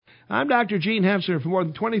I'm Dr. Gene Hensler. For more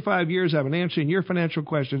than 25 years, I've been answering your financial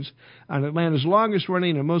questions on Atlanta's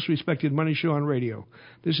longest-running and most respected money show on radio.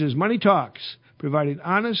 This is Money Talks, providing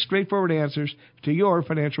honest, straightforward answers to your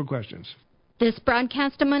financial questions. This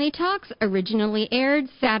broadcast of Money Talks originally aired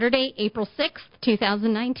Saturday, April 6th,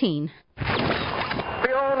 2019.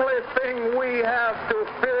 The only thing we have to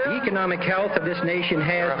fear. The economic health of this nation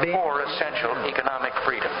has been. Four essential economic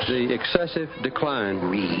freedoms. The excessive decline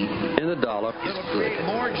in the dollar is good.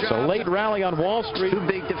 So late rally on Wall Street. Too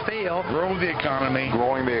big to fail. Grow the economy.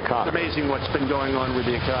 Growing the economy. It's amazing what's been going on with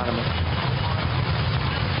the economy.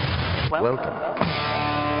 Welcome.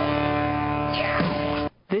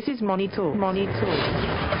 This is Money Talk. Money Talk.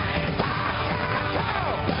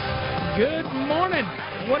 Good morning.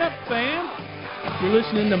 What up, fam? You're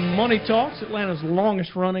listening to Money Talks, Atlanta's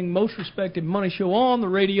longest-running, most respected money show on the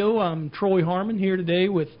radio. I'm Troy Harmon here today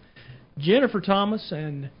with Jennifer Thomas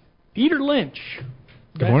and Peter Lynch.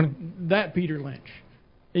 Good morning. That Peter Lynch.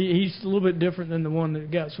 He's a little bit different than the one that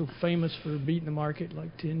got so famous for beating the market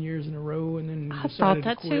like 10 years in a row and then I thought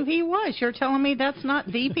that's who he was. You're telling me that's not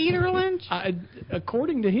the Peter Lynch?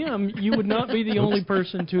 According to him, you would not be the only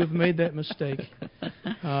person to have made that mistake.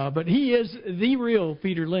 But he is the real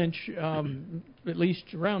Peter Lynch, at least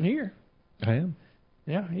around here. I am.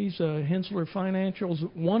 Yeah, he's Hensler Financial's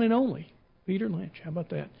one and only Peter Lynch. How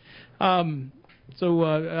about that? So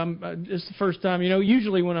it's the first time,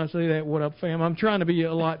 usually when I say that, what up, fam, I'm trying to be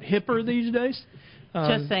a lot hipper these days.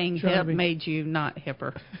 Just saying hip made you not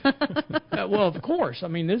hipper. Well, of course. I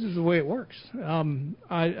mean, this is the way it works.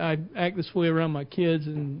 I act this way around my kids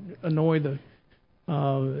and annoy the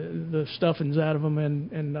stuffings out of them,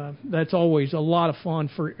 and that's always a lot of fun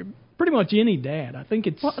for pretty much any dad. I think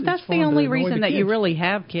it's that's fun the only to reason that kids. you really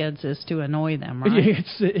have kids is to annoy them, right? Yeah,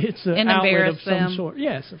 it's an outlet of some them. sort.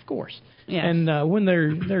 Yes, of course. Yes. And when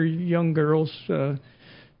they're young girls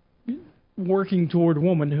working toward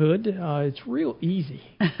womanhood, it's real easy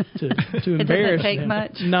to embarrass It doesn't take them.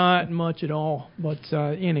 much. Not much at all. But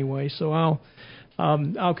anyway, so I'll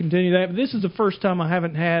continue that. But this is the first time I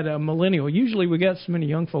haven't had a millennial. Usually we got so many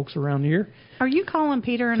young folks around here. Are you calling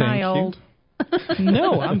Peter and Thank I old?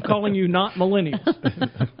 No, I'm calling you not millennials.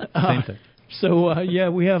 Same thing. So, yeah,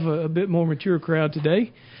 we have a bit more mature crowd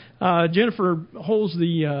today. Jennifer holds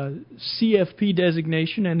the CFP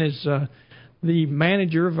designation and is the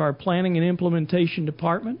manager of our planning and implementation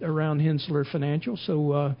department around Hensler Financial.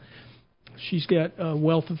 So she's got a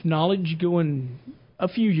wealth of knowledge going a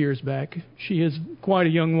few years back. She is quite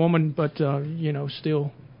a young woman, but,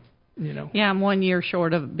 still... Yeah, I'm 1 year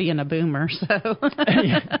short of being a boomer, so.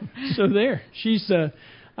 Yeah. So there, she's. I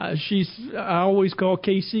always call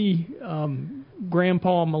Casey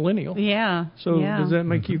Grandpa Millennial. Yeah. So does that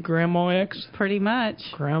make you Grandma X? Pretty much.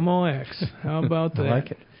 Grandma X. How about that? I like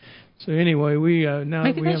it. So anyway, now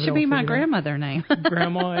maybe we have that should be my grandmother name.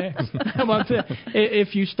 Grandma X. How about that?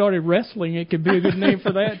 If you started wrestling, it could be a good name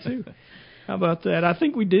for that too. How about that? I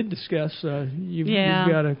think we did discuss. You've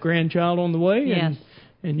got a grandchild on the way. Yes.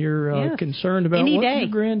 And you're concerned about Any what day. your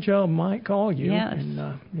grandchild might call you. Yes. And,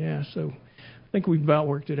 so I think we've about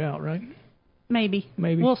worked it out, right? Maybe.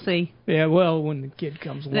 We'll see. Yeah, well, when the kid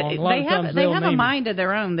comes along, a lot of times they they'll have name a mind of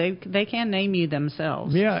their own. They can name you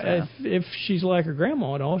themselves. Yeah, so. if she's like her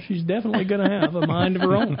grandma at all, she's definitely going to have a mind of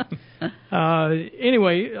her own.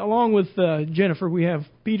 Anyway, along with Jennifer, we have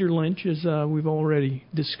Peter Lynch, as we've already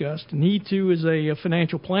discussed, and he too is a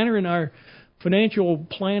financial planner in our financial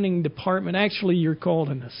planning department. Actually, you're called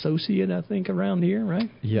an associate, I think, around here, right?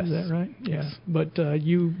 Yes. Is that right? Yeah. But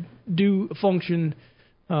you do function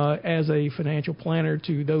as a financial planner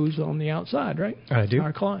to those on the outside, right? I do.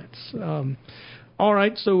 Our clients. All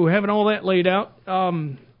right, so having all that laid out,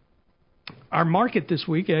 our market this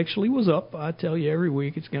week actually was up. I tell you every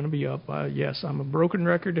week it's going to be up. Yes, I'm a broken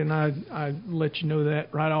record, and I let you know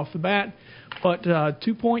that right off the bat. But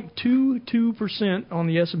 2.22% on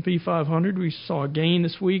the S&P 500. We saw a gain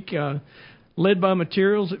this week, led by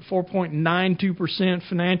materials at 4.92%,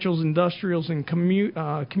 financials, industrials, and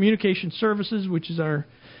communication services, which is our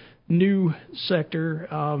new sector,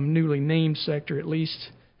 newly named sector at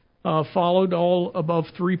least, followed all above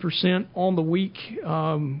 3% on the week.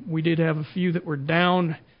 We did have a few that were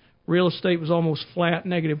down. Real estate was almost flat,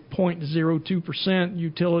 negative 0.02%.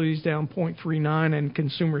 Utilities down 0.39%, and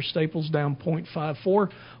consumer staples down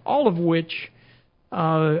 0.54%, all of which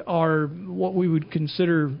are what we would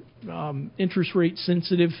consider interest rate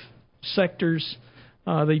sensitive sectors.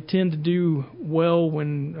 They tend to do well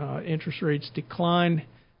when interest rates decline,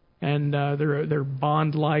 and they're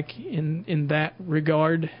bond-like in that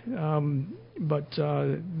regard. But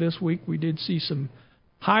this week we did see some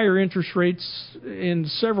higher interest rates in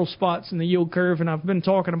several spots in the yield curve, and I've been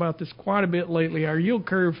talking about this quite a bit lately. Our yield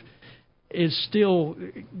curve is still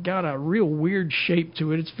got a real weird shape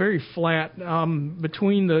to it. It's very flat.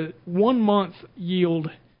 Between the 1 month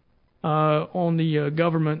yield on the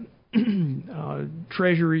government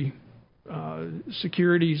Treasury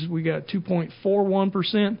securities, we got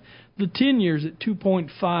 2.41%. The 10 years at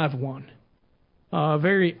 2.51.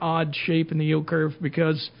 Very odd shape in the yield curve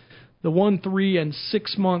because the 1, 3, and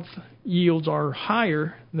 6 month yields are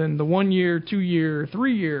higher than the 1 year, 2 year,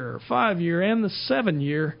 3 year, 5 year, and the 7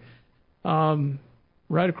 year.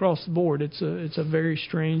 Right across the board, it's a very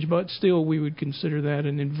strange, but still we would consider that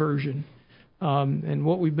an inversion. And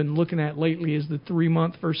what we've been looking at lately is the 3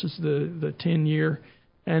 month versus the 10 year.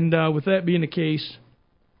 And with that being the case,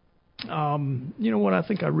 you know what? I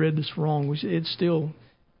think I read this wrong. It's still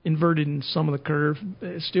inverted in some of the curve.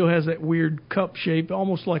 It still has that weird cup shape,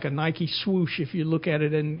 almost like a Nike swoosh if you look at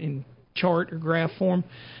it in chart or graph form.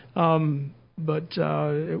 But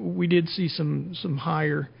we did see some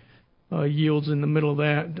higher yields in the middle of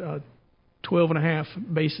that.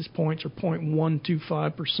 12.5 basis points or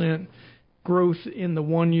 0.125% growth in the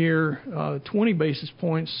 1 year, 20 basis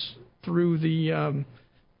points through the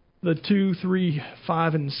 2, 3,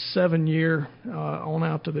 5, and 7 year on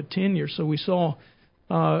out to the 10 year. So we saw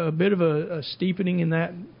a bit of a steepening in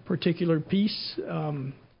that particular piece,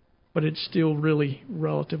 but it's still really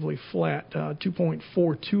relatively flat.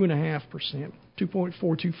 2.42.5%,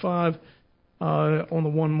 2.425 on the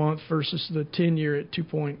 1 month versus the 10 year at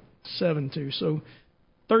 2.72. So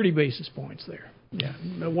 30 basis points there. Yeah.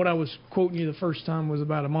 What I was quoting you the first time was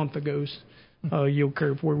about a month ago's yield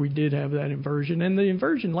curve where we did have that inversion, and the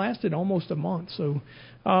inversion lasted almost a month. So,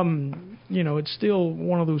 you know, it's still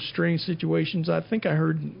one of those strange situations. I think I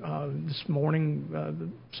heard this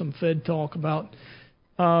morning some Fed talk about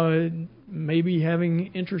maybe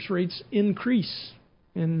having interest rates increase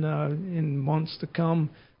in months to come,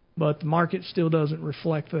 but the market still doesn't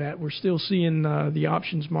reflect that. We're still seeing the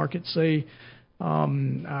options market say,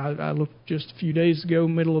 I looked just a few days ago,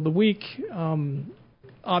 middle of the week,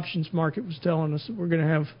 options market was telling us that we're going to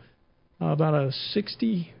have about a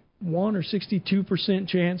 61 or 62%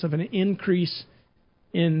 chance of an increase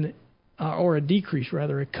in, or a decrease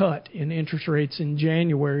rather, a cut in interest rates in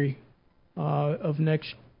January of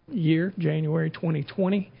next year, January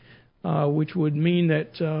 2020, which would mean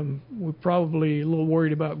that we're probably a little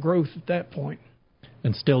worried about growth at that point.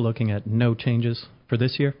 And still looking at no changes for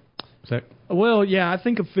this year? Is that... Well, yeah, I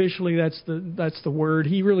think officially that's the word.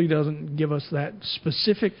 He really doesn't give us that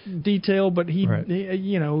specific detail, but he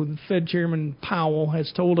you know, Fed Chairman Powell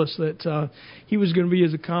has told us that he was going to be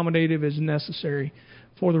as accommodative as necessary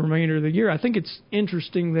for the remainder of the year. I think it's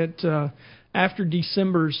interesting that after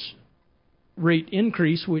December's rate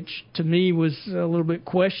increase, which to me was a little bit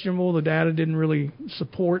questionable, the data didn't really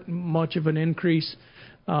support much of an increase,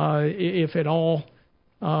 if at all.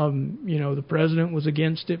 You know, the president was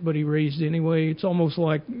against it, but he raised it anyway. It's almost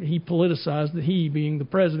like he politicized, he being the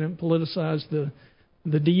president, politicized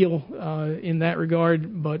the deal in that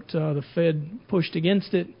regard, but the Fed pushed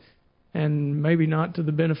against it, and maybe not to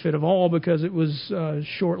the benefit of all, because it was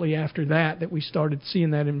shortly after that we started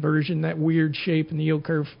seeing that inversion, that weird shape in the yield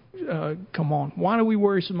curve come on. Why do we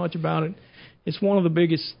worry so much about it? It's one of the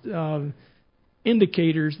biggest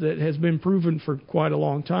indicators that has been proven for quite a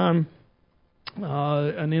long time.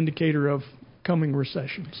 An indicator of coming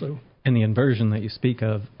recession. So, and the inversion that you speak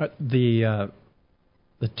of, the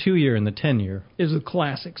 2 year and the 10 year is a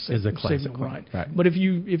classic signal, right? But if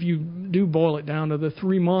you do boil it down to the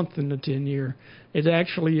 3 month and the 10 year, it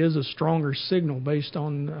actually is a stronger signal based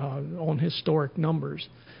on historic numbers.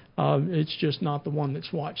 It's just not the one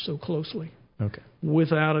that's watched so closely. Okay.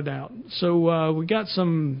 Without a doubt. So we got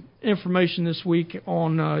some information this week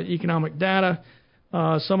on economic data.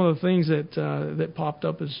 Some of the things that popped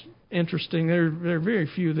up as interesting. There are very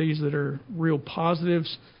few of these that are real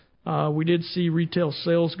positives. We did see retail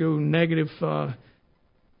sales go negative,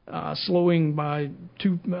 slowing by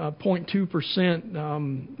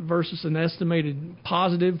 0.2% versus an estimated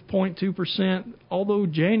positive 0.2%. Although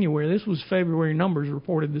January, this was February numbers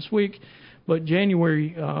reported this week, but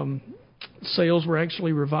January sales were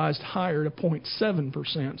actually revised higher to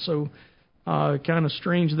 0.7%. So kind of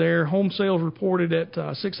strange there. Home sales reported at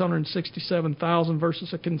 667,000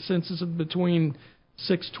 versus a consensus of between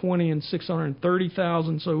 620 and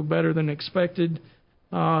 630,000, so better than expected,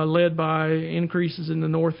 led by increases in the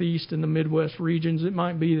Northeast and the Midwest regions. It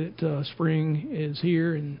might be that spring is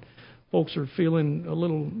here and folks are feeling a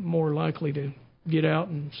little more likely to get out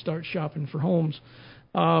and start shopping for homes.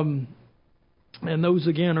 And those,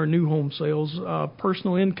 again, are new home sales.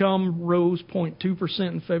 Personal income rose 0.2%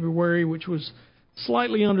 in February, which was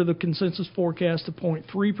slightly under the consensus forecast of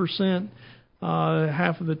 0.3%.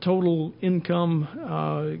 Half of the total income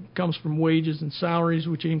comes from wages and salaries,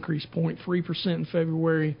 which increased 0.3% in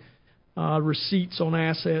February. Receipts on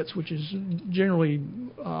assets, which is generally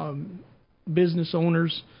business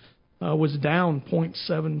owners, was down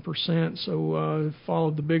 0.7%, so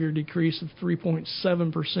followed the bigger decrease of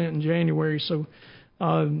 3.7% in January. So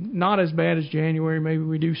not as bad as January. Maybe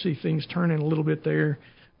we do see things turning a little bit there.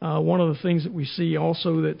 One of the things that we see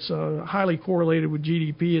also that's highly correlated with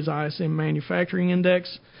GDP is ISM Manufacturing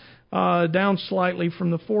Index, down slightly from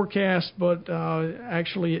the forecast, but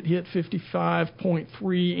actually it hit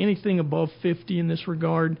 55.3. Anything above 50 in this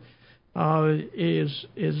regard is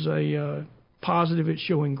a positive. It's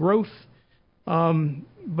showing growth,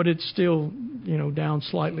 but it's still down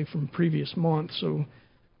slightly from previous months. So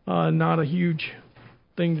not a huge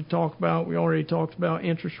thing to talk about. We already talked about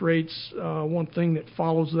interest rates. One thing that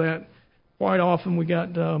follows that quite often, we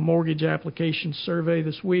got a mortgage application survey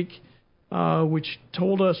this week, which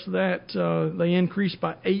told us that they increased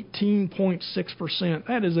by 18.6%.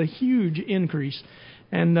 That is a huge increase.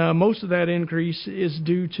 And most of that increase is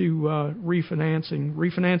due to refinancing.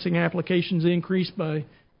 Refinancing applications increased by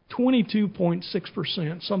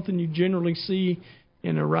 22.6%, something you generally see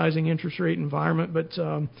in a rising interest rate environment. But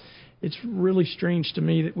it's really strange to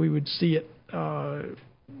me that we would see it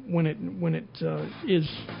when it is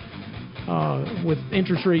with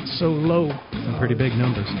interest rates so low. Some pretty big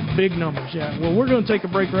numbers. Big numbers, yeah. Well, we're going to take a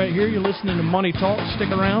break right here. You're listening to Money Talk. Stick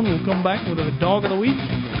around. We'll come back with a Dog of the Week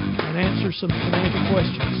and answer some financial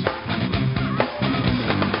questions.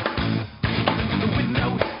 You ain't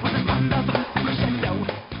nothing but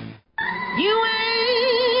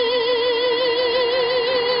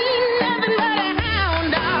a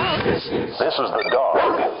hound dog. This is the Dog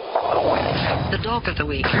of the Week. The Dog of the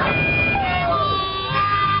Week.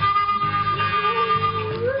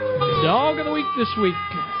 Dog of the Week this week,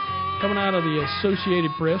 coming out of the Associated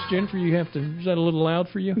Press. Jennifer, is that a little loud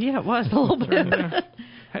for you? Yeah, it was a little bit.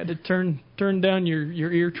 Had to turn down your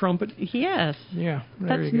ear trumpet. Yes. Yeah,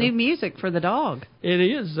 that's new music for the dog. It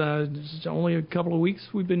is. It's only a couple of weeks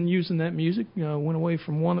we've been using that music. Went away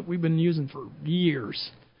from one that we've been using for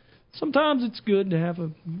years. Sometimes it's good to have a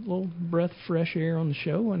little breath of fresh air on the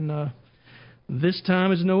show, and this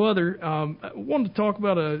time is no other. I wanted to talk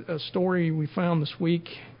about a story we found this week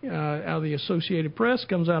out of the Associated Press.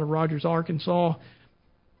 Comes out of Rogers, Arkansas.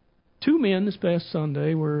 Two men this past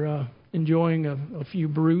Sunday were enjoying a few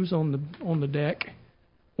brews on the deck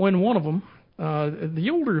when one of them, the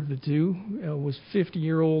older of the two, was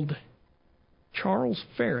 50-year-old Charles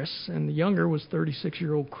Ferris, and the younger was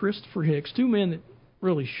 36-year-old Christopher Hicks. Two men that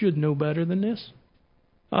really should know better than this.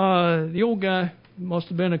 The old guy must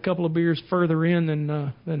have been a couple of beers further in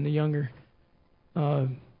than the younger.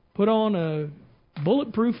 Put on a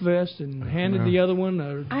bulletproof vest and handed the other one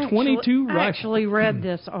a .22 rifle. I actually read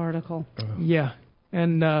this article. Yeah,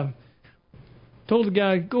 and told the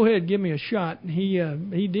guy, "Go ahead, give me a shot."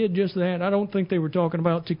 He did just that. I don't think they were talking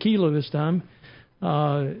about tequila this time.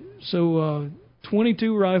 So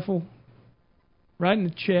 .22 rifle, right in the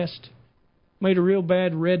chest, made a real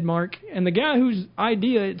bad red mark. And the guy whose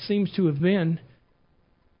idea it seems to have been,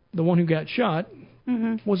 the one who got shot,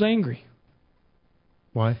 was angry.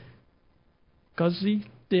 Why? Because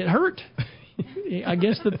it hurt. I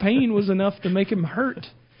guess the pain was enough to make him hurt.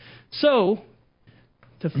 So,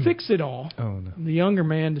 to fix it all, the younger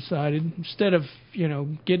man decided, instead of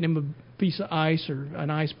getting him a piece of ice or an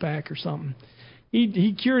ice pack or something,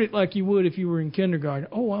 he cured it like you would if you were in kindergarten.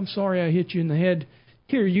 "Oh, I'm sorry I hit you in the head.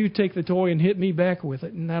 Here, you take the toy and hit me back with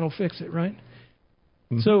it, and that'll fix it, right?"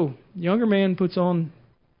 So, younger man puts on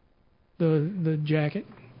the jacket,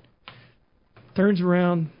 turns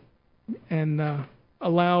around, and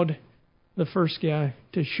allowed the first guy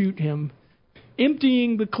to shoot him,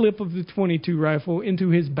 emptying the clip of the .22 rifle into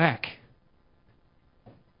his back,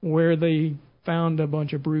 where they found a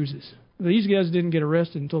bunch of bruises. These guys didn't get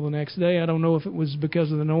arrested until the next day. I don't know if it was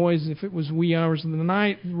because of the noise, if it was wee hours of the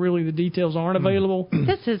night. Really, the details aren't available.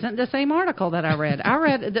 This isn't the same article that I read.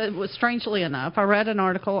 Strangely enough, I read an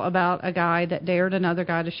article about a guy that dared another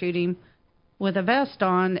guy to shoot him with a vest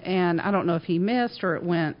on, and I don't know if he missed or it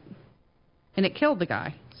went, and it killed the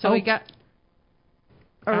guy. So he got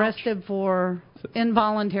arrested for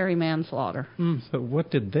involuntary manslaughter. So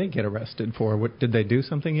what did they get arrested for? What did they do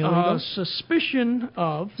something illegal? Suspicion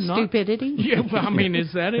of stupidity. Yeah, well, I mean,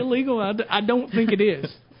 is that illegal? I don't think it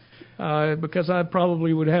is, because I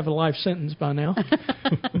probably would have a life sentence by now.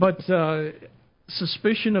 But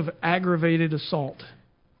suspicion of aggravated assault.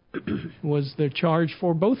 was the charge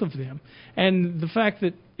for both of them. And the fact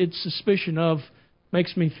that it's suspicion of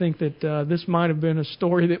makes me think that this might have been a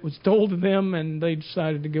story that was told to them, and they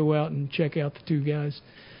decided to go out and check out the two guys.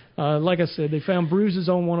 Like I said, they found bruises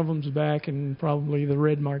on one of them's back and probably the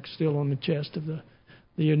red mark still on the chest of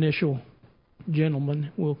the initial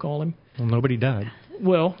gentleman, we'll call him. Well, nobody died.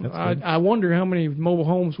 Well, I wonder how many mobile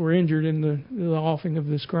homes were injured in the offing of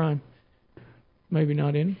this crime. Maybe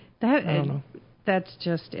not any. I don't know. That's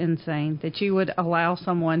just insane that you would allow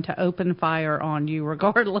someone to open fire on you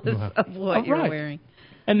regardless of what you're wearing.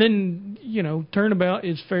 And then, turnabout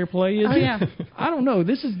is fair play, is it? Yeah. I don't know.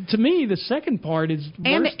 This is, to me, the second part is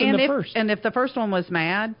worse than the first. And if the first one was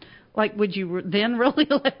mad, would you then really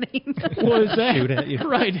let him? Well, is that? Shoot at you.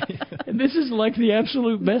 Right. And this is like the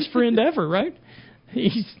absolute best friend ever, right?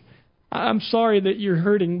 I'm sorry that you're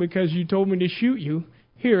hurting because you told me to shoot you.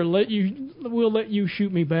 Here, we'll let you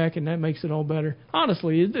shoot me back, and that makes it all better.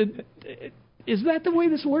 Honestly, is that the way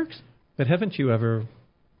this works? But haven't you ever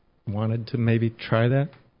wanted to maybe try that?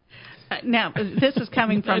 Now, this is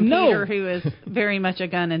coming from Peter, who is very much a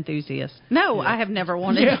gun enthusiast. No, I have never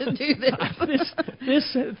wanted to do this.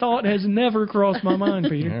 This thought has never crossed my mind,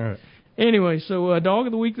 Peter. All right. Anyway, so Dog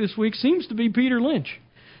of the Week this week seems to be Peter Lynch.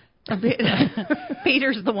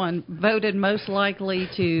 Peter's the one voted most likely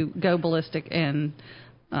to go ballistic and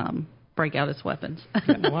break out his weapons.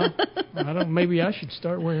 Well, maybe I should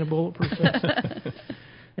start wearing a bulletproof vest.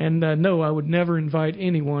 And no, I would never invite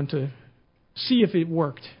anyone to see if it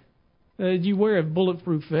worked. You wear a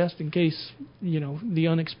bulletproof vest in case, the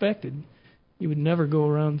unexpected. You would never go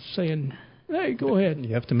around saying, hey, go ahead.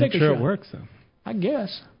 You have to make sure it works, though. I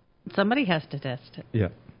guess. Somebody has to test it. Yeah.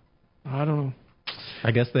 I don't know.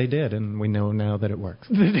 I guess they did, and we know now that it works.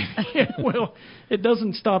 Well, it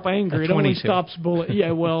doesn't stop anger. It only stops bullet.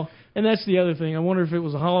 Yeah, well, and that's the other thing. I wonder if it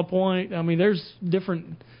was a hollow point. I mean, there's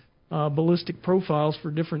different ballistic profiles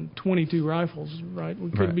for different .22 rifles, right?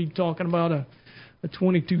 We could be talking about a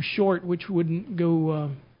 .22 short, which wouldn't go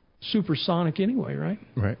supersonic anyway, right?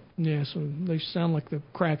 Right. Yeah, so they sound like the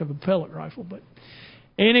crack of a pellet rifle. But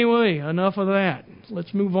anyway, enough of that.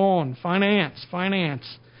 Let's move on. Finance.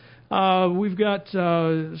 We've got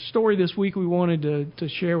a story this week we wanted to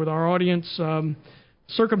share with our audience.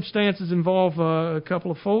 Circumstances involve a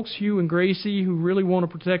couple of folks, Hugh and Gracie, who really want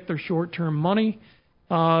to protect their short-term money.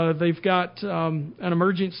 They've got an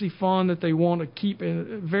emergency fund that they want to keep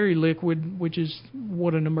very liquid, which is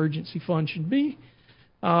what an emergency fund should be.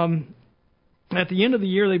 At the end of the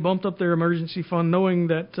year, they bumped up their emergency fund knowing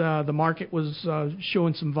that the market was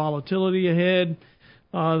showing some volatility ahead.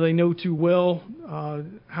 They know too well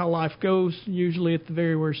how life goes. Usually at the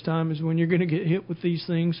very worst time is when you're going to get hit with these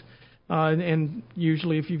things. And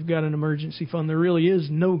usually if you've got an emergency fund, there really is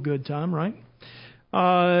no good time, right?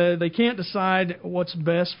 They can't decide what's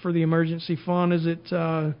best for the emergency fund. Is it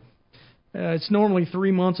it's normally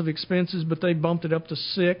 3 months of expenses, but they bumped it up to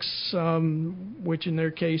 6, which in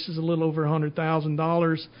their case is a little over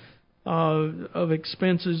 $100,000 of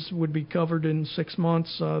expenses would be covered in 6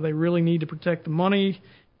 months. They really need to protect the money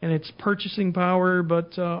and its purchasing power,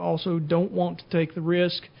 but also don't want to take the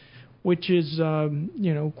risk, which is,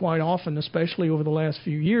 quite often, especially over the last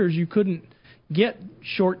few years, you couldn't get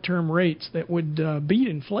short-term rates that would beat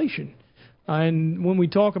inflation. And when we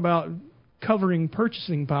talk about covering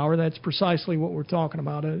purchasing power, that's precisely what we're talking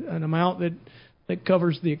about, an amount that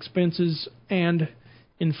covers the expenses and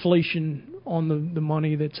inflation on the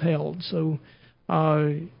money that's held. So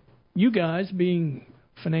you guys being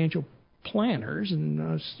financial planners,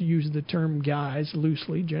 and use the term guys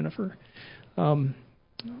loosely, Jennifer,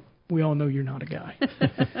 we all know you're not a guy.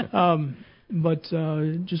 But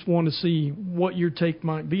just want to see what your take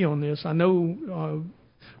might be on this. I know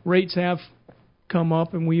rates have come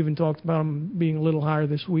up, and we even talked about them being a little higher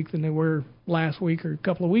this week than they were last week or a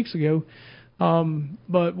couple of weeks ago.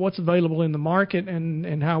 But what's available in the market,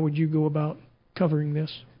 and how would you go about covering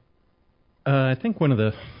this? I think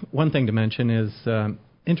one thing to mention is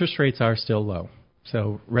interest rates are still low.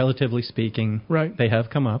 So relatively speaking, They have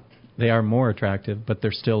come up. They are more attractive, but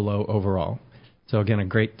they're still low overall. So again, a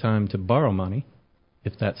great time to borrow money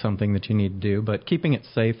if that's something that you need to do. But keeping it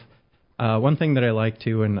safe, one thing that I like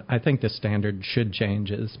to, and I think the standard should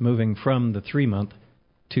change, is moving from the 3 month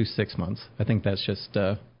to 6 months. I think that's just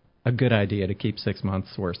a good idea to keep 6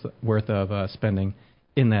 months worth of spending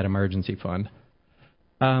in that emergency fund.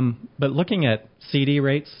 But looking at CD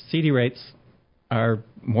rates are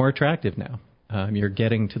more attractive now. You're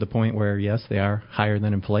getting to the point where, yes, they are higher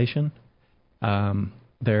than inflation.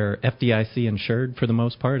 They're FDIC insured for the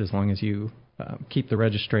most part, as long as you keep the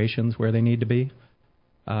registrations where they need to be.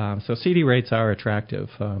 So CD rates are attractive.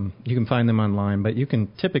 You can find them online, but you can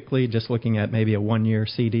typically, just looking at maybe a 1-year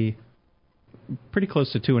CD, pretty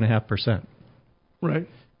close to 2.5%. Right.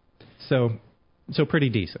 So pretty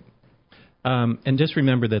decent. And just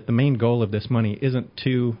remember that the main goal of this money isn't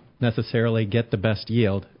to necessarily get the best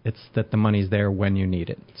yield. It's that the money's there when you need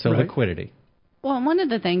it. So liquidity. Well, one of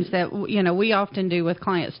the things that, we often do with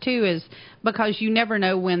clients, too, is because you never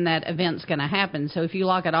know when that event's going to happen. So if you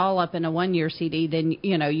lock it all up in a 1-year CD, then,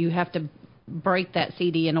 you have to break that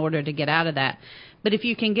CD in order to get out of that. But if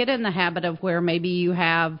you can get in the habit of where maybe you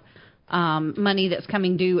have money that's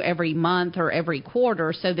coming due every month or every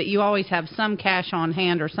quarter, so that you always have some cash on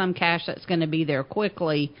hand or some cash that's going to be there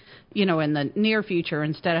quickly, in the near future,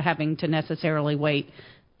 instead of having to necessarily wait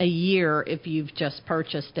a year if you've just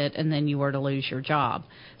purchased it and then you were to lose your job.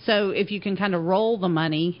 So if you can kind of roll the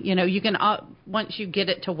money, you can, once you get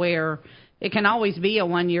it to where it can always be a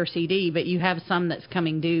 1-year CD, but you have some that's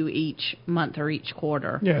coming due each month or each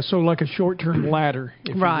quarter. Yeah, so like a short-term ladder,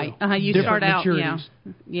 if right. you will. You Different start out, maturities.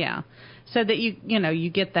 yeah. So that you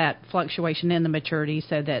get that fluctuation in the maturity,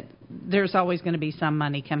 so that there's always going to be some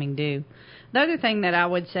money coming due. The other thing that I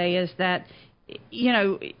would say is that,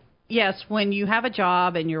 yes, when you have a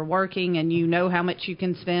job and you're working and you know how much you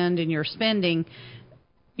can spend and you're spending,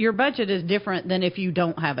 your budget is different than if you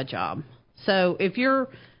don't have a job. So if your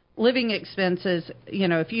living expenses,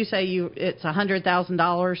 if you say it's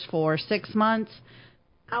 $100,000 for 6 months,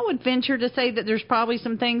 I would venture to say that there's probably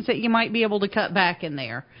some things that you might be able to cut back in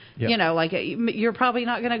there. Yep. Like you're probably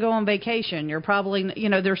not going to go on vacation. You're probably,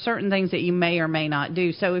 there's certain things that you may or may not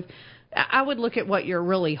do. So if I would look at what your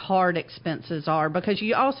really hard expenses are, because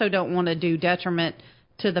you also don't want to do detriment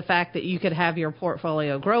to the fact that you could have your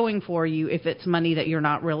portfolio growing for you if it's money that you're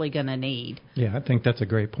not really going to need. Yeah, I think that's a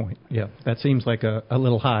great point. Yeah, that seems like a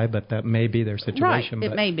little high, but that may be their situation.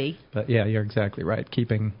 Right, it may be. But yeah, you're exactly right.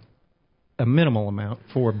 Keeping a minimal amount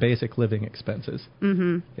for basic living expenses.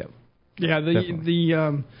 Mm-hmm. Yep.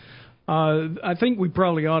 Yeah, I think we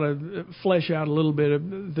probably ought to flesh out a little bit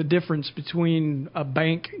of the difference between a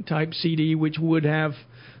bank-type CD, which would have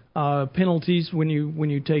penalties when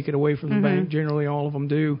you take it away from the bank. Generally, all of them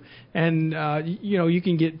do. And, you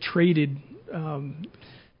can get traded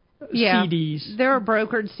CDs. There are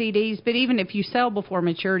brokered CDs, but even if you sell before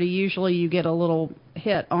maturity, usually you get a little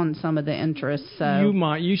hit on some of the interest. So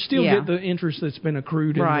you still get the interest that's been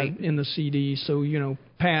accrued in the CD. So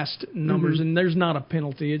past numbers, and there's not a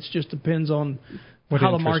penalty. It just depends on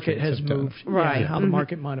how the market has moved, how the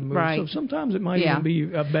market might have moved. Right. So sometimes it might even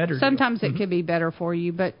be a better. Sometimes it could be better for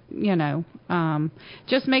you, but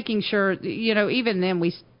just making sure even then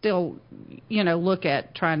we still look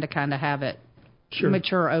at trying to kind of have it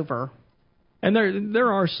mature over. And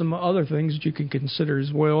there are some other things that you can consider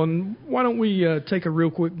as well. And why don't we take a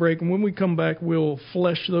real quick break, and when we come back, we'll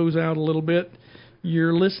flesh those out a little bit.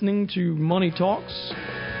 You're listening to Money Talks,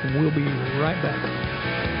 and we'll be right back.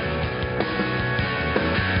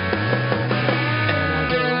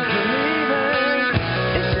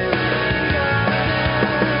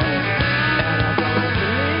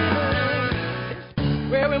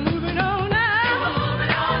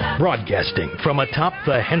 Broadcasting from atop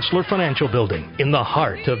the Hensler Financial Building in the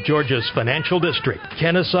heart of Georgia's financial district,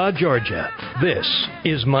 Kennesaw, Georgia. This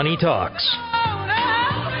is Money Talks.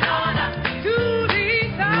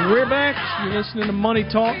 We're back. You're listening to Money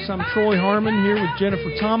Talks. I'm Troy Harmon here with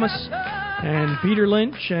Jennifer Thomas and Peter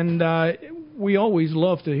Lynch. And we always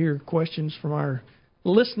love to hear questions from our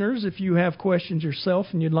listeners. If you have questions yourself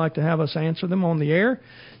and you'd like to have us answer them on the air,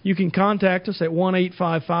 you can contact us at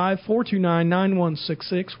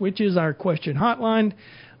 1-855-429-9166, which is our question hotline.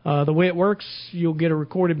 The way it works, you'll get a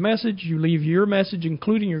recorded message. You leave your message,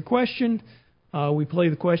 including your question. We play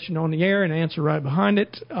the question on the air and answer right behind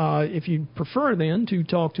it. If you prefer, then, to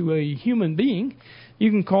talk to a human being, you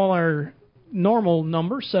can call our normal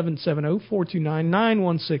number,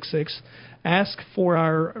 770-429-9166. Ask for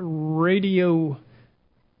our radio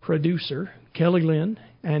producer, Kelly Lynn,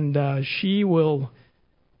 and she will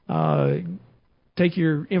take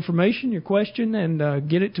your information, your question, and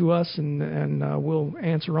get it to us, and we'll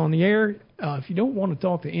answer on the air. If you don't want to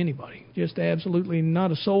talk to anybody, just absolutely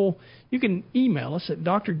not a soul, you can email us at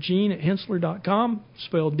drgene@hensler.com,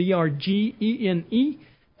 spelled DRGENE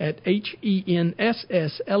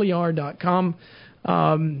 @HENSSLER.com.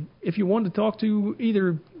 If you want to talk to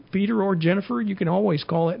either Peter or Jennifer, you can always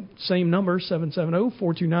call it same number,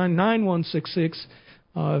 770-429-9166.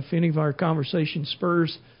 If any of our conversation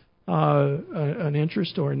spurs an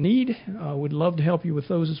interest or a need, we'd love to help you with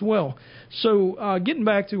those as well. So getting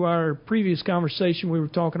back to our previous conversation, we were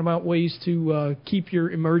talking about ways to keep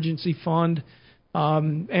your emergency fund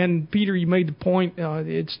And Peter, you made the point.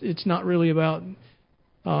 It's not really about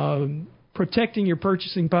protecting your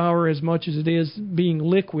purchasing power as much as it is being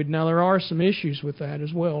liquid. Now, there are some issues with that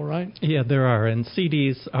as well, right? Yeah, there are. And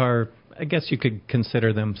CDs are, I guess you could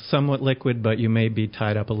consider them somewhat liquid, but you may be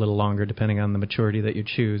tied up a little longer depending on the maturity that you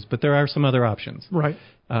choose. But there are some other options. Right.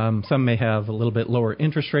 Some may have a little bit lower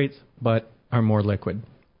interest rates, but are more liquid.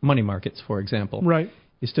 Money markets, for example. Right.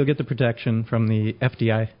 You still get the protection from the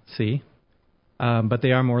FDIC, but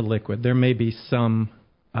they are more liquid. There may be some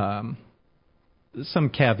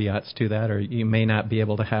caveats to that, or you may not be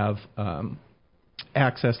able to have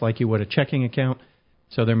access like you would a checking account,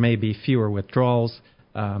 so there may be fewer withdrawals,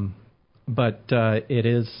 but it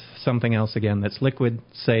is something else, again, that's liquid,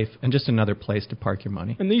 safe, and just another place to park your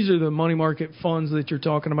money. And these are the money market funds that you're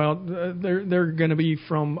talking about. They're going to be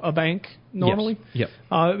from a bank normally? Yes.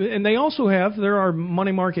 Yep. And there are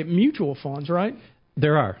money market mutual funds, right?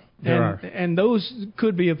 There are. And those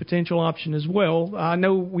could be a potential option as well. I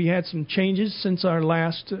know we had some changes since our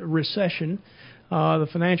last recession. The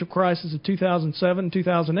financial crisis of 2007,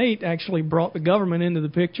 2008 actually brought the government into the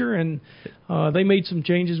picture, and they made some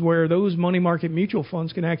changes where those money market mutual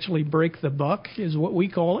funds can actually break the buck, is what we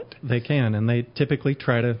call it. They can, and they typically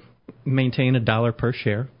try to maintain $1 per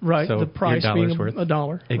share. Right, so the price being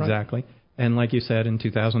 $1. Exactly. Right. And like you said, in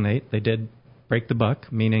 2008, they did break the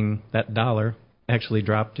buck, meaning that dollar actually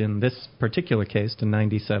dropped in this particular case to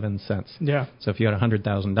 97 cents. Yeah. So if you had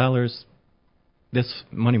 $100,000, this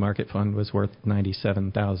money market fund was worth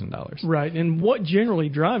 $97,000. Right, and what generally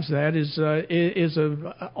drives that is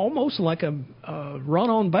almost like a run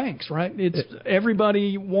on banks, right? It's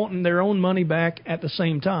everybody wanting their own money back at the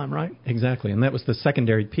same time, right? Exactly, and that was the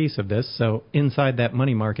secondary piece of this. So inside that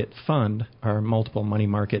money market fund are multiple money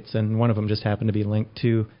markets, and one of them just happened to be linked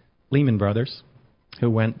to Lehman Brothers, who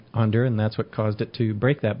went under, and that's what caused it to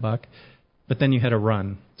break that buck. But then you had a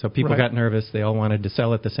run. So people got nervous. They all wanted to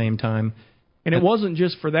sell at the same time. And it wasn't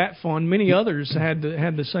just for that fund. Many others had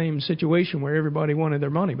the same situation where everybody wanted their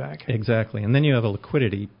money back. Exactly. And then you have a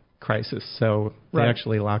liquidity crisis. So they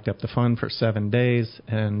actually locked up the fund for 7 days,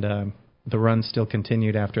 and the run still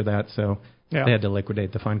continued after that. So they had to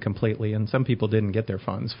liquidate the fund completely. And some people didn't get their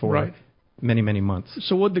funds for many, many months.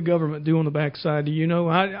 So what did the government do on the backside? Do you know?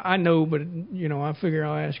 I know, but I figure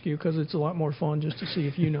I'll ask you because it's a lot more fun just to see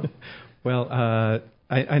if you know. Well,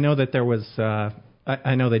 I know that there was.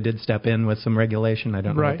 I know they did step in with some regulation. I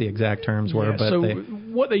don't know what the exact terms were, but so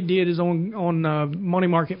what they did is on money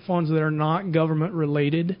market funds that are not government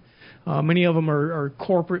related. Many of them are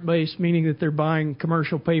corporate based, meaning that they're buying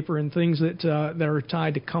commercial paper and things that are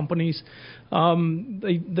tied to companies.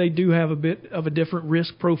 They do have a bit of a different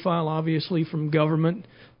risk profile, obviously, from government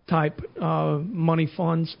type money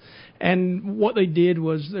funds. And what they did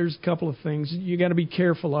was there's a couple of things you got to be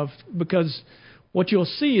careful of, because what you'll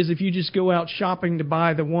see is if you just go out shopping to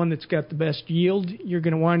buy the one that's got the best yield, you're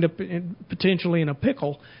going to wind up potentially in a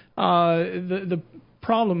pickle. The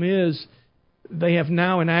problem is they have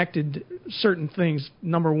now enacted certain things.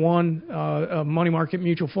 Number one, a money market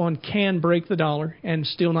mutual fund can break the dollar and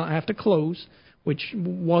still not have to close, which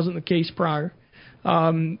wasn't the case prior.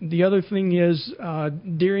 The other thing is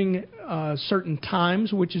during certain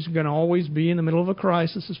times, which is going to always be in the middle of a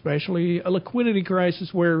crisis, especially a liquidity crisis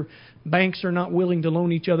where banks are not willing to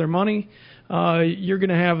loan each other money, you're going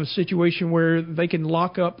to have a situation where they can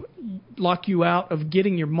lock you out of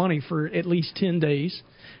getting your money for at least 10 days.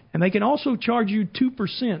 And they can also charge you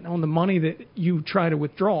 2% on the money that you try to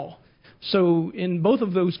withdraw. So in both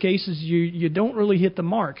of those cases, you don't really hit the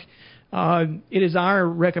mark. It is our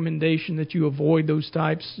recommendation that you avoid those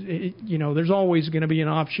types. There's always going to be an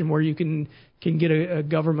option where you can get a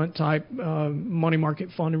government type money market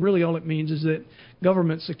fund, and really all it means is that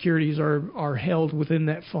government securities are held within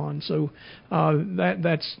that fund. So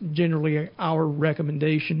that's generally our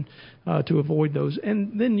recommendation to avoid those.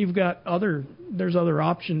 And then you've got there's other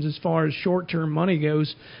options as far as short-term money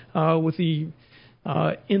goes with the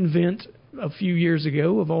invent a few years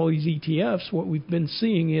ago of all these ETFs. What we've been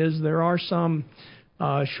seeing is there are some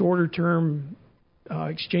shorter-term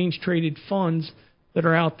exchange-traded funds that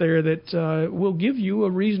are out there that will give you a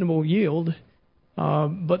reasonable yield,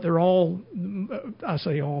 but they're all,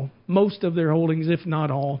 most of their holdings, if not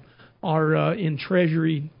all, are in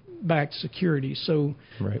Treasury-backed securities. So,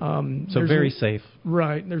 so very safe.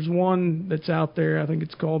 Right. There's one that's out there. I think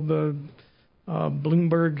it's called the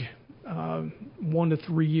Bloomberg 1 to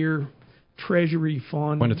 3 year Treasury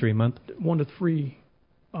fund. 1 to 3 month? 1 to 3,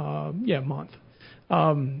 month.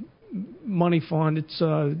 Money fund. Its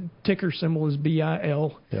ticker symbol is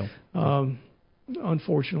BIL. Yeah.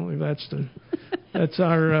 Unfortunately, that's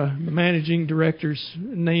our managing director's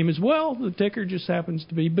name as well. The ticker just happens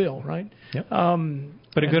to be Bill, right? Yep.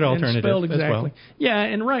 But a good alternative spelled exactly. as well. Yeah,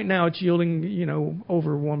 and right now it's yielding,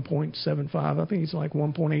 over 1.75. I think it's like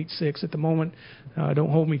 1.86 at the moment. Don't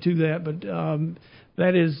hold me to that, but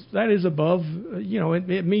that is above.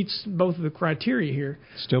 It meets both of the criteria here.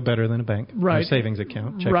 Still better than a bank, right? Or savings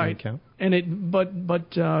account, checking account. And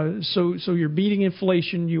so you're beating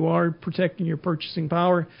inflation. You are protecting your purchasing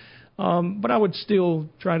power. But I would still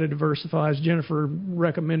try to diversify, as Jennifer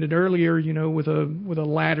recommended earlier. With a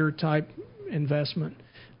ladder type investment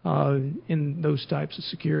in those types of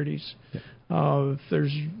securities. Yeah.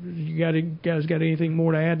 If you guys got anything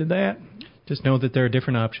more to add to that? Just know that there are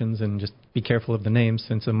different options, and just be careful of the names,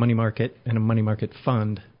 since a money market and a money market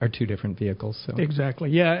fund are two different vehicles. So. Exactly.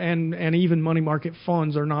 Yeah, and even money market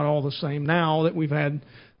funds are not all the same now that we've had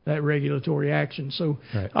that regulatory action. So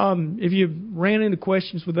right. If you ran into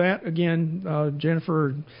questions with that, again,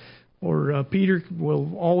 Jennifer or Peter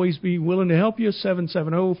will always be willing to help you.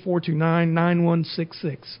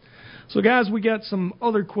 770-429-9166. So, guys, we got some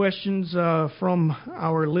other questions from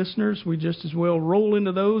our listeners. We just as well roll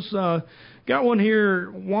into those. Got one here.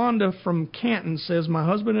 Wanda from Canton says, my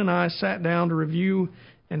husband and I sat down to review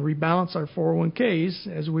and rebalance our 401ks.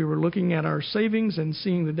 As we were looking at our savings and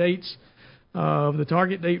seeing the dates of the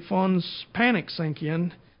target date funds, panic sank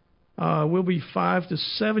in. We'll be 5 to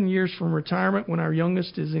 7 years from retirement when our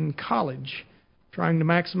youngest is in college. Trying to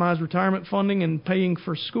maximize retirement funding and paying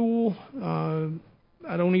for school.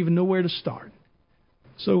 I don't even know where to start.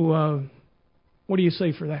 So what do you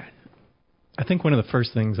say for that? I think one of the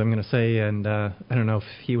first things I'm going to say, and I don't know if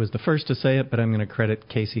he was the first to say it, but I'm going to credit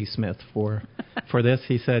Casey Smith for this.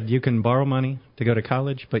 He said, you can borrow money to go to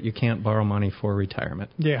college, but you can't borrow money for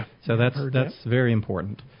retirement. Yeah. So that's very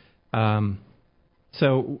important. So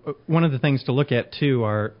one of the things to look at, too,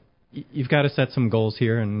 are you've got to set some goals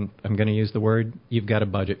here, and I'm going to use the word, you've got to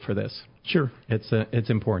budget for this. Sure. It's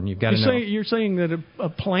important. You've got to know. You're saying that a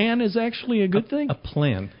plan is actually a good thing? A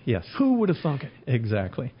plan, yes. Who would have thunk it?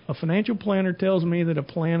 Exactly. A financial planner tells me that a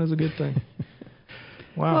plan is a good thing.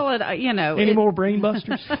 Wow. Well, Any more brain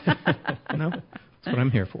busters? No? That's what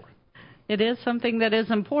I'm here for. It is something that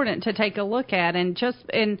is important to take a look at, and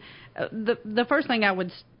the first thing I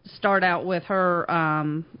would start out with her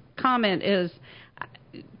comment is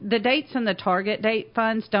the dates in the target date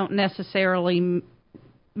funds don't necessarily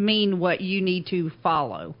mean what you need to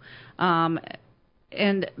follow, and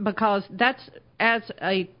because that's, as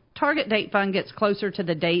a target date fund gets closer to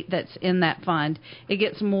the date that's in that fund, it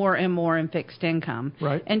gets more and more in fixed income.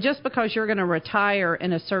 Right. And just because you're going to retire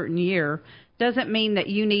in a certain year doesn't mean that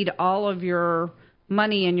you need all of your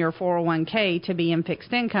money in your 401k to be in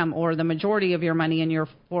fixed income, or the majority of your money in your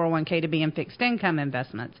 401k to be in fixed income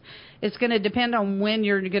investments. It's going to depend on when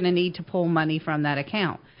you're going to need to pull money from that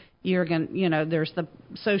account. You're going, there's the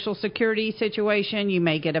Social Security situation. You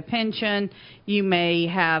may get a pension. You may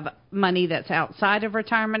have money that's outside of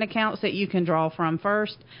retirement accounts that you can draw from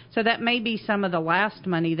first. So that may be some of the last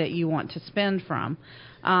money that you want to spend from.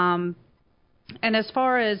 And as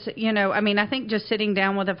far as, I think just sitting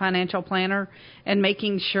down with a financial planner and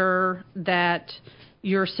making sure that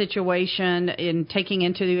your situation, in taking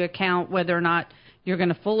into account whether or not you're going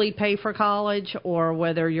to fully pay for college or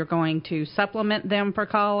whether you're going to supplement them for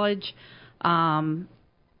college, or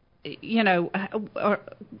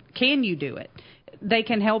can you do it? They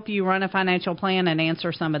can help you run a financial plan and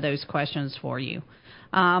answer some of those questions for you.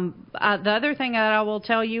 The other thing that I will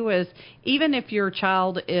tell you is, even if you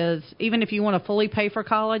want to fully pay for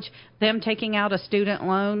college, them taking out a student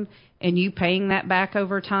loan and you paying that back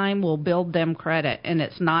over time will build them credit, and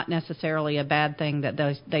it's not necessarily a bad thing that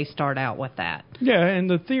they start out with that. Yeah, and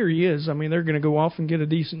the theory is, they're going to go off and get a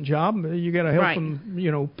decent job. You got to help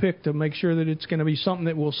them, pick to make sure that it's going to be something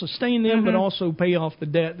that will sustain them, but also pay off the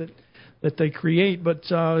debt that they create. But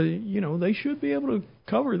they should be able to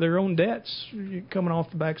cover their own debts coming off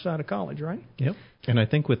the backside of college, right? Yep. And I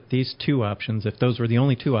think with these two options, if those were the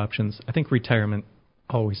only two options, I think retirement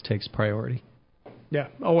always takes priority. Yeah.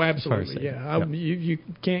 Oh, absolutely. Yeah. You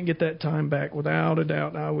can't get that time back without a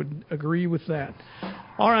doubt. I would agree with that.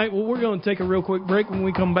 All right. Well, we're going to take a real quick break. When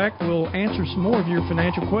we come back, we'll answer some more of your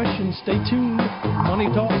financial questions. Stay tuned. Money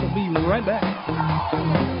Talk will be right back.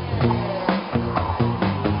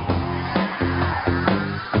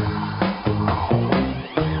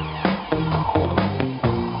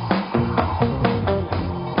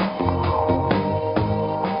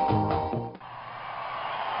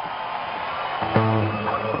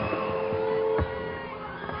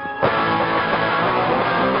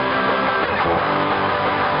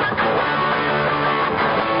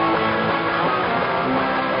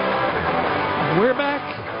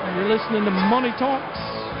 listening to Money Talks.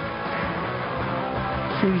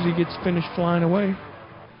 As soon as he gets finished flying away.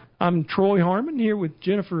 I'm Troy Harmon here with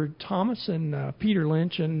Jennifer Thomas and Peter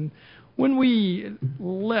Lynch. And when we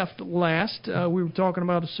left last, we were talking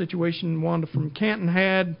about a situation Wanda from Canton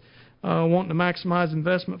had, wanting to maximize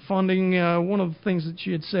investment funding. One of the things that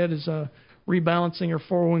she had said is rebalancing her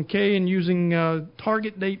 401k and using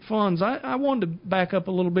target date funds. I wanted to back up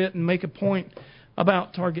a little bit and make a point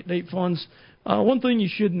about target date funds. One thing you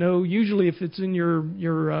should know, usually if it's in your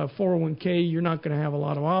 401k, you're not going to have a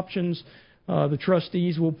lot of options. The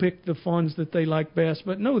trustees will pick the funds that they like best.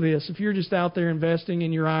 But know this, if you're just out there investing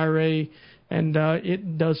in your IRA, and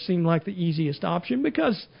it does seem like the easiest option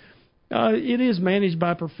because it is managed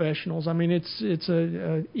by professionals. I mean, it's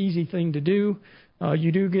a easy thing to do.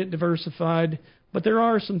 You do get diversified, but there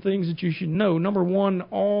are some things that you should know. Number one,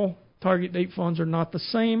 all target date funds are not the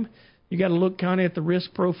same. You got to look kind of at the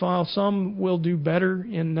risk profile. Some will do better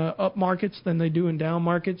in up markets than they do in down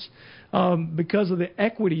markets because of the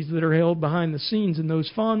equities that are held behind the scenes in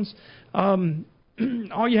those funds.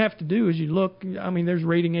 All you have to do is you look. I mean, there's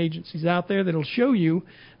rating agencies out there that'll show you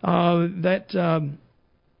that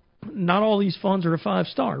not all these funds are a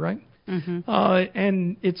 5-star, right? Mm-hmm.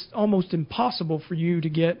 And it's almost impossible for you to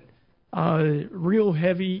get real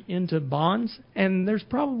heavy into bonds, and there's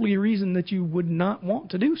probably a reason that you would not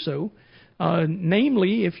want to do so.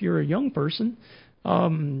 Namely, if you're a young person,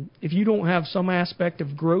 if you don't have some aspect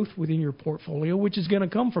of growth within your portfolio, which is going to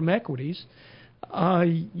come from equities,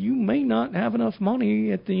 you may not have enough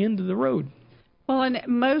money at the end of the road. Well, and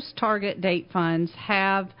most target date funds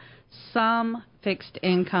have some fixed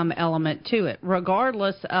income element to it,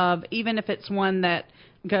 regardless of, even if it's one that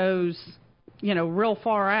goes, real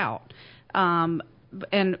far out.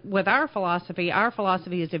 And with our philosophy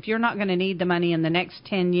is if you're not going to need the money in the next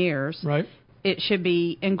 10 years, right, it should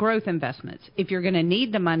be in growth investments. If you're going to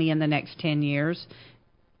need the money in the next 10 years,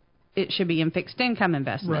 it should be in fixed income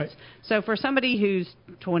investments. Right. So for somebody who's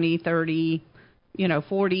 20, 30,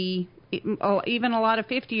 40, even a lot of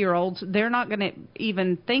 50-year-olds, they're not going to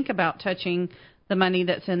even think about touching the money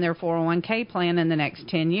that's in their 401k plan in the next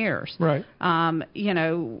 10 years. Right.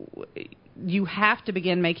 You have to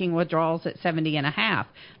begin making withdrawals at 70 and a half.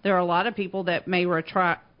 There are a lot of people that may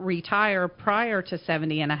retire prior to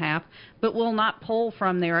 70 and a half, but will not pull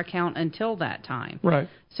from their account until that time. Right.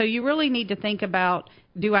 So you really need to think about,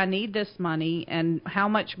 do I need this money, and how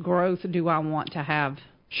much growth do I want to have?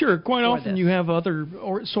 Sure. Quite often you have other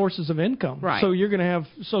sources of income. Right. So you're going to have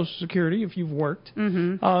Social Security if you've worked.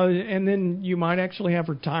 Mm-hmm. And then you might actually have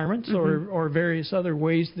retirements, mm-hmm, or various other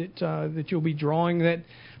ways that you'll be drawing that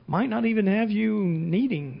might not even have you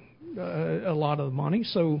needing a lot of the money.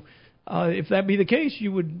 So if that be the case,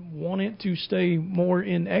 you would want it to stay more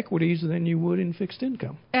in equities than you would in fixed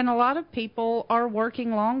income. And a lot of people are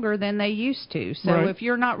working longer than they used to. So right, if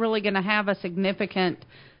you're not really going to have a significant,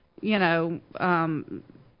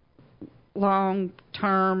 long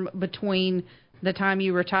term between the time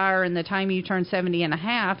you retire and the time you turn 70 and a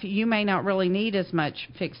half, you may not really need as much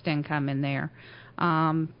fixed income in there.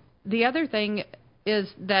 The other thing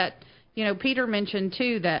is that, Peter mentioned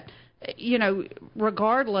too that,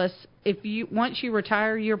 regardless, once you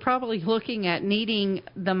retire, you're probably looking at needing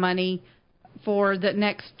the money for the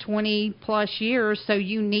next 20 plus years, so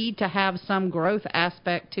you need to have some growth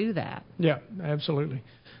aspect to that. Yeah, absolutely.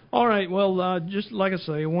 All right, well, just like I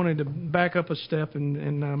say, I wanted to back up a step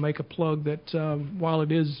and make a plug that while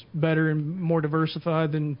it is better and more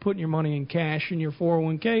diversified than putting your money in cash in your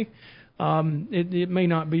 401k, it may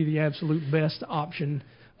not be the absolute best option,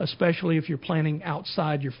 especially if you're planning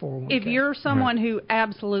outside your 401k. If you're someone who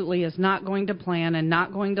absolutely is not going to plan and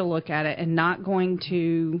not going to look at it and not going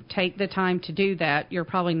to take the time to do that, you're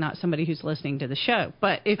probably not somebody who's listening to the show.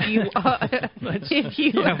 But if you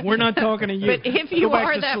we're not talking to you. But if you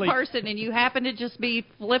are that person and you happen to just be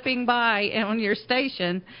flipping by on your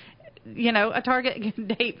station, a target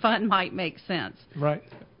date fund might make sense. Right.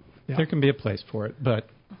 Yeah. There can be a place for it, but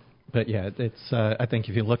yeah, it's. I think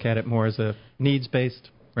if you look at it more as a needs-based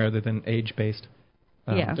rather than age-based,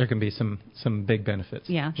 there can be some big benefits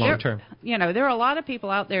long term. There are a lot of people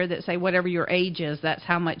out there that say whatever your age is, that's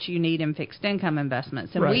how much you need in fixed income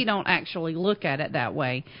investments, and we don't actually look at it that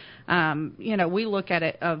way. We look at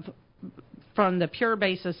it from the pure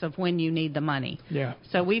basis of when you need the money. Yeah.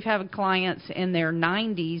 So we've had clients in their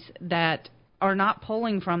 90s that are not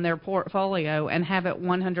pulling from their portfolio and have it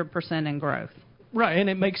 100% in growth. Right, and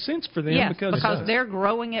it makes sense for them because they're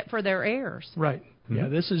growing it for their heirs. Right. Mm-hmm. Yeah,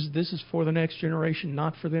 this is for the next generation,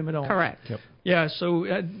 not for them at all. Correct. Yep. Yeah, so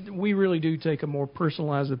we really do take a more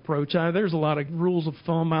personalized approach. There's a lot of rules of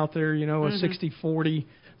thumb out there, a 60-40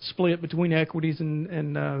 split between equities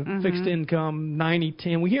and fixed income,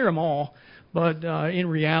 90-10. We hear them all. But in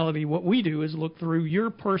reality, what we do is look through your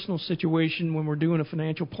personal situation when we're doing a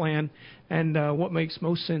financial plan, and what makes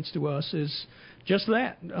most sense to us is just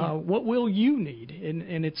that. What will you need?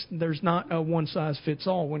 And there's not a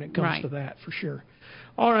one-size-fits-all when it comes to that, for sure.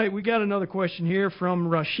 All right, we got another question here from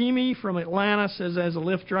Rashimi from Atlanta. Says, as a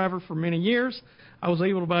Lyft driver for many years, I was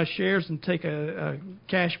able to buy shares and take a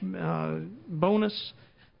cash bonus.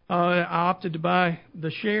 I opted to buy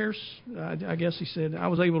the shares. I guess he said I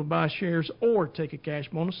was able to buy shares or take a cash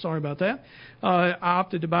bonus. Sorry about that. I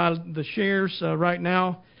opted to buy the shares. Right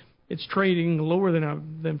now, it's trading lower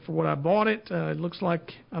than for what I bought it. It looks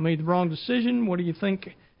like I made the wrong decision. What do you think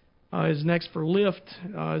is next for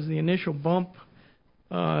Lyft? Is the initial bump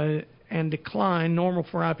and decline normal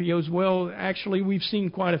for IPOs? Well, actually, we've seen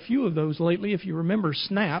quite a few of those lately. If you remember,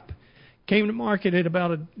 Snap came to market at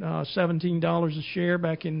about $17 a share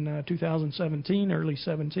back in 2017, early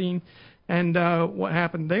 17. And what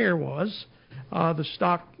happened there was the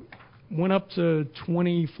stock went up to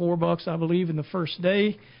 $24, I believe, in the first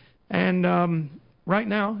day. And right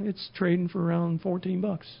now it's trading for around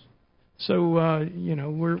 $14. So,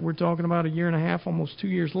 we're talking about a year and a half, almost 2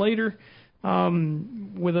 years later,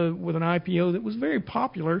 with an IPO that was very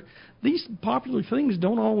popular. These popular things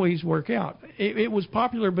don't always work out. It was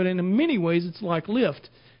popular, but in many ways it's like Lyft.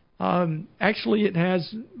 Actually, it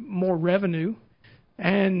has more revenue,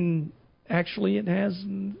 and actually it has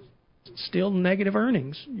still negative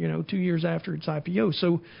earnings, 2 years after its IPO.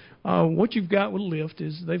 So what you've got with Lyft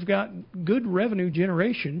is they've got good revenue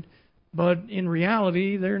generation, but in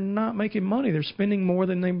reality they're not making money. They're spending more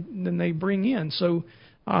than they bring in. So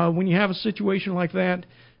when you have a situation like that,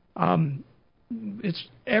 it's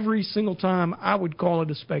every single time I would call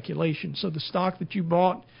it a speculation. So the stock that you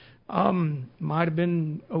bought might have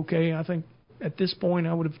been okay. I think at this point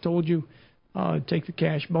I would have told you take the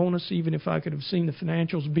cash bonus, even if I could have seen the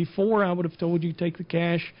financials before. I would have told you take the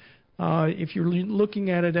cash. If you're looking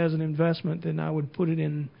at it as an investment, then I would put it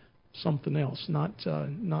in something else, not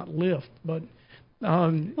Lyft, but.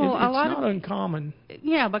 It's not uncommon.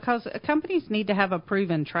 Yeah, because companies need to have a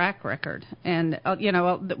proven track record. And,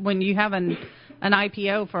 when you have an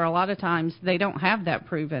IPO, for a lot of times, they don't have that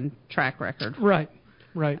proven track record. Right.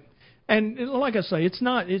 And like I say, it's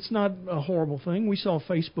not a horrible thing. We saw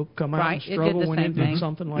Facebook come out and struggle when it did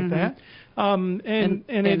something like that. And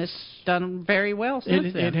it's done very well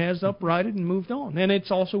since then. It has uprighted and moved on. And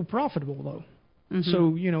it's also profitable, though.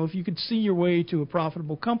 So, if you could see your way to a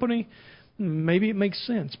profitable company, maybe it makes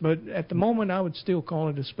sense, but at the moment, I would still call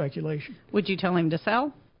it a speculation. Would you tell him to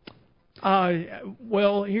sell?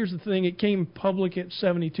 Well, here's the thing. It came public at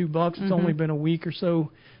 $72. It's only been a week or so.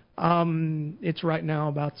 It's right now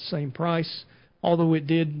about the same price, although it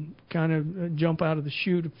did kind of jump out of the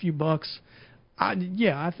chute a few bucks.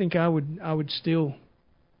 I think I would still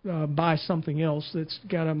buy something else that's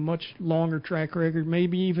got a much longer track record,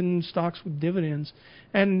 maybe even stocks with dividends.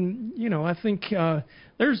 And I think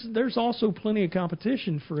there's also plenty of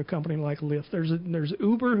competition for a company like Lyft. There's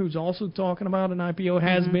Uber, who's also talking about an IPO,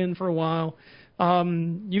 has been for a while.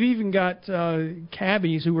 You've even got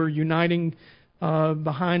cabbies who are uniting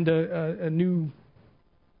behind a new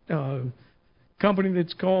company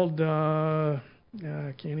that's called I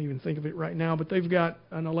can't even think of it right now, but they've got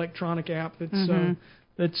an electronic app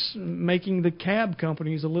that's making the cab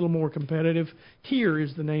companies a little more competitive. Here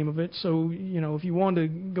is the name of it. So, if you want to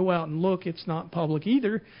go out and look, it's not public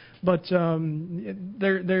either, but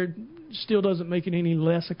there still doesn't make it any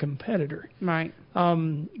less a competitor. Right.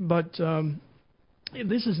 But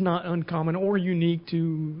this is not uncommon or unique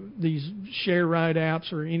to these share ride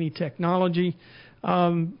apps or any technology.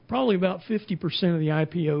 Probably about 50% of the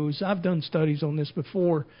IPOs, I've done studies on this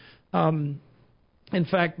before. In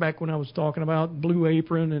fact, back when I was talking about Blue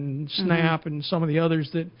Apron and Snap and some of the others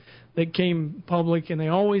that came public, and they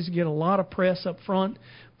always get a lot of press up front,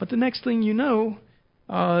 but the next thing you know,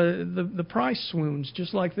 the price swoons,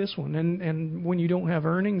 just like this one. And when you don't have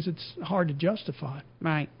earnings, it's hard to justify.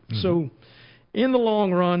 Right. So in the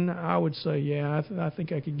long run, I would say, I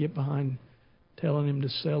think I could get behind telling him to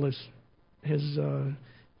sell his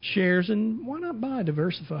shares, and why not buy a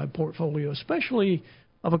diversified portfolio, especially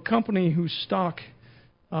of a company whose stock,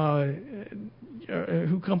 whose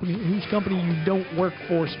company you don't work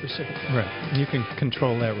for specifically. Right. You can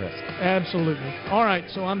control that risk. Absolutely. All right.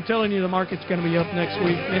 So I'm telling you, the market's going to be up next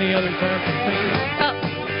week. Any other thoughts?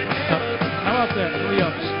 How about that? 3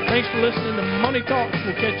 ups. Thanks for listening to Money Talks.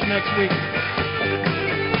 We'll catch you next week.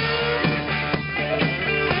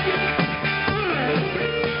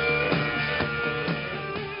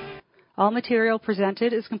 All material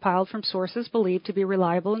presented is compiled from sources believed to be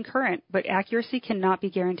reliable and current, but accuracy cannot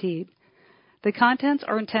be guaranteed. The contents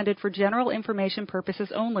are intended for general information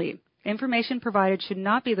purposes only. Information provided should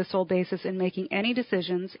not be the sole basis in making any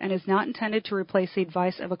decisions and is not intended to replace the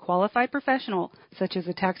advice of a qualified professional, such as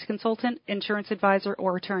a tax consultant, insurance advisor,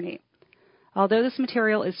 or attorney. Although this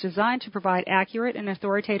material is designed to provide accurate and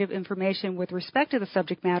authoritative information with respect to the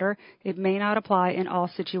subject matter, it may not apply in all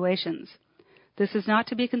situations. This is not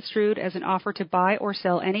to be construed as an offer to buy or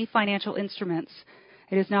sell any financial instruments.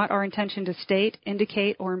 It is not our intention to state,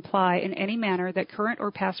 indicate, or imply in any manner that current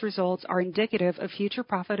or past results are indicative of future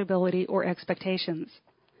profitability or expectations.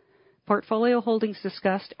 Portfolio holdings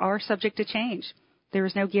discussed are subject to change. There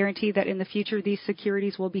is no guarantee that in the future these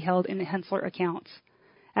securities will be held in Hensler accounts.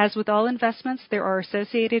 As with all investments, there are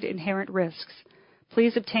associated inherent risks.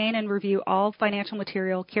 Please obtain and review all financial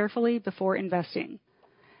material carefully before investing.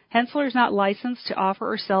 Hensler is not licensed to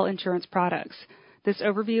offer or sell insurance products. This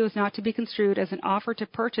overview is not to be construed as an offer to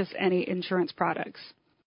purchase any insurance products.